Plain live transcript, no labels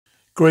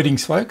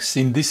Greetings folks,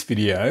 in this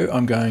video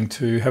I'm going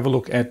to have a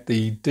look at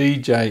the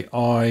DJI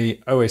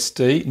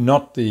OSD,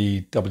 not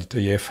the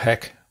WTF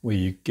hack where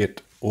you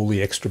get all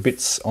the extra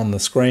bits on the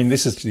screen.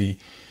 This is the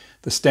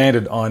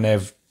standard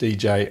INAV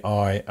DJI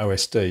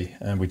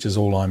OSD, which is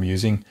all I'm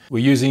using.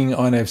 We're using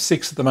INAV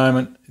 6 at the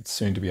moment. It's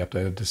soon to be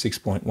updated to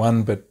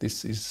 6.1, but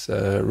this is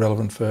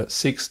relevant for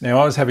 6. Now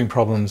I was having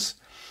problems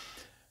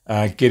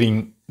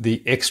getting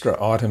the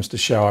extra items to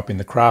show up in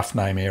the craft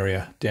name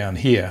area down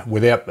here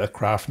without the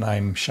craft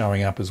name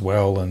showing up as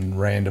well and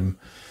random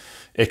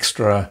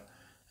extra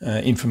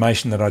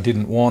information that I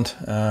didn't want.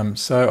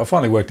 So I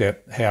finally worked out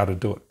how to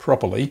do it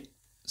properly.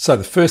 So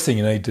the first thing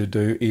you need to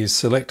do is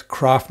select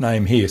craft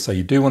name here. So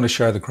you do want to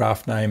show the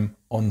craft name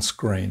on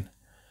screen.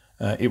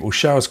 It will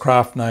show as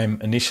craft name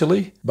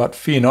initially, but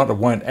fear not, it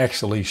won't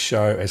actually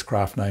show as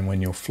craft name when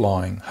you're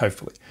flying,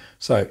 hopefully.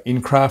 So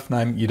in craft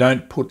name, you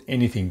don't put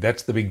anything.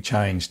 That's the big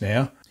change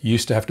now. You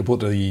used to have to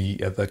put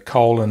the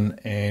colon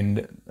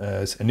and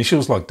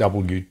initials like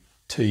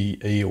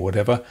WTE or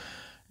whatever.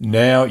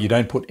 Now you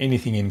don't put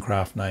anything in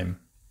craft name.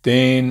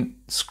 Then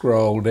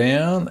scroll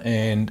down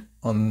and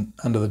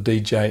under the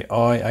DJI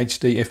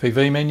HD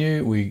FPV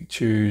menu, we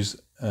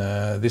choose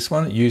this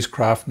one, use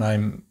craft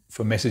name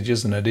for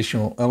messages and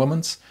additional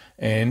elements,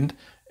 and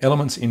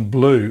elements in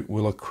blue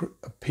will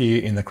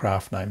appear in the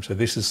craft name. So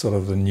this is sort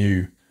of the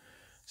new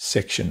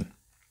section.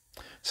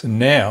 So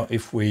now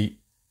if we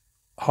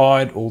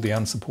hide all the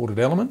unsupported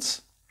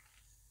elements,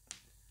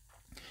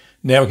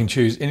 now we can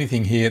choose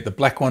anything here. The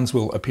black ones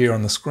will appear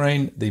on the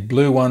screen. The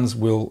blue ones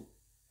will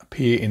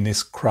appear in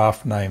this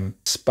craft name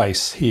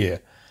space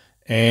here.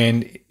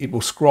 And it will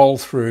scroll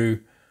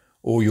through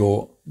all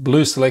your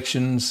blue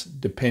selections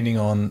depending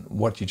on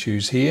what you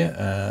choose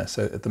here.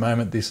 So at the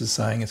moment this is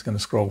saying it's going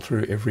to scroll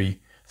through every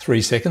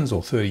 3 seconds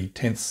or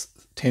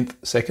 30/10th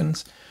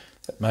seconds.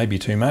 That may be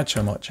too much.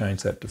 I might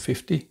change that to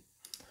 50.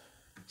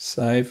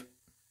 Save.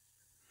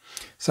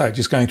 So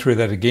just going through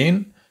that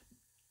again.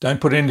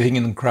 Don't put anything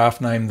in the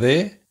craft name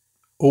there.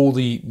 All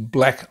the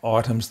black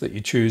items that you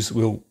choose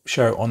will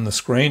show on the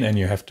screen, and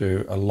you have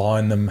to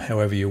align them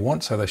however you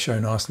want so they show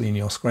nicely in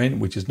your screen,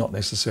 which is not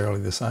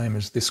necessarily the same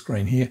as this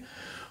screen here.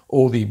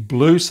 All the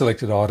blue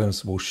selected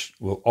items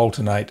will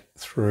alternate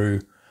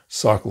through,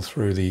 cycle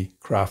through the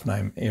craft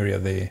name area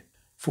there.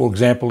 For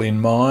example, in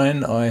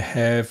mine,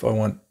 I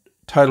want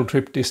total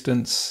trip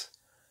distance,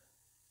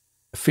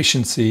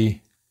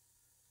 efficiency,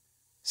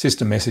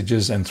 system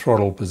messages, and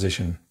throttle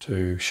position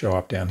to show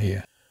up down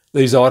here.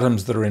 These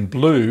items that are in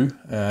blue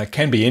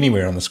can be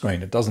anywhere on the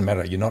screen. It doesn't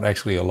matter. You're not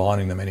actually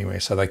aligning them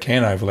anywhere. So they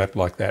can overlap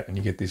like that and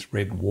you get this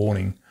red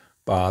warning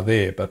bar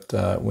there.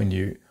 But when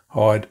you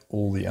hide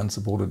all the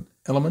unsupported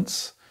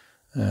elements,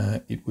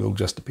 it will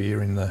just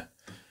appear in the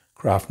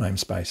craft name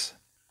space.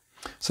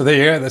 So there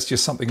you go. That's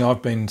just something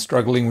I've been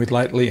struggling with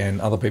lately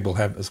and other people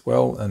have as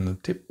well. And the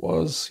tip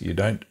was you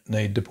don't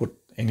need to put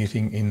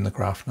anything in the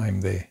craft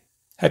name there.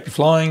 Happy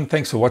flying.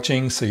 Thanks for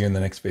watching. See you in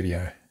the next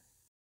video.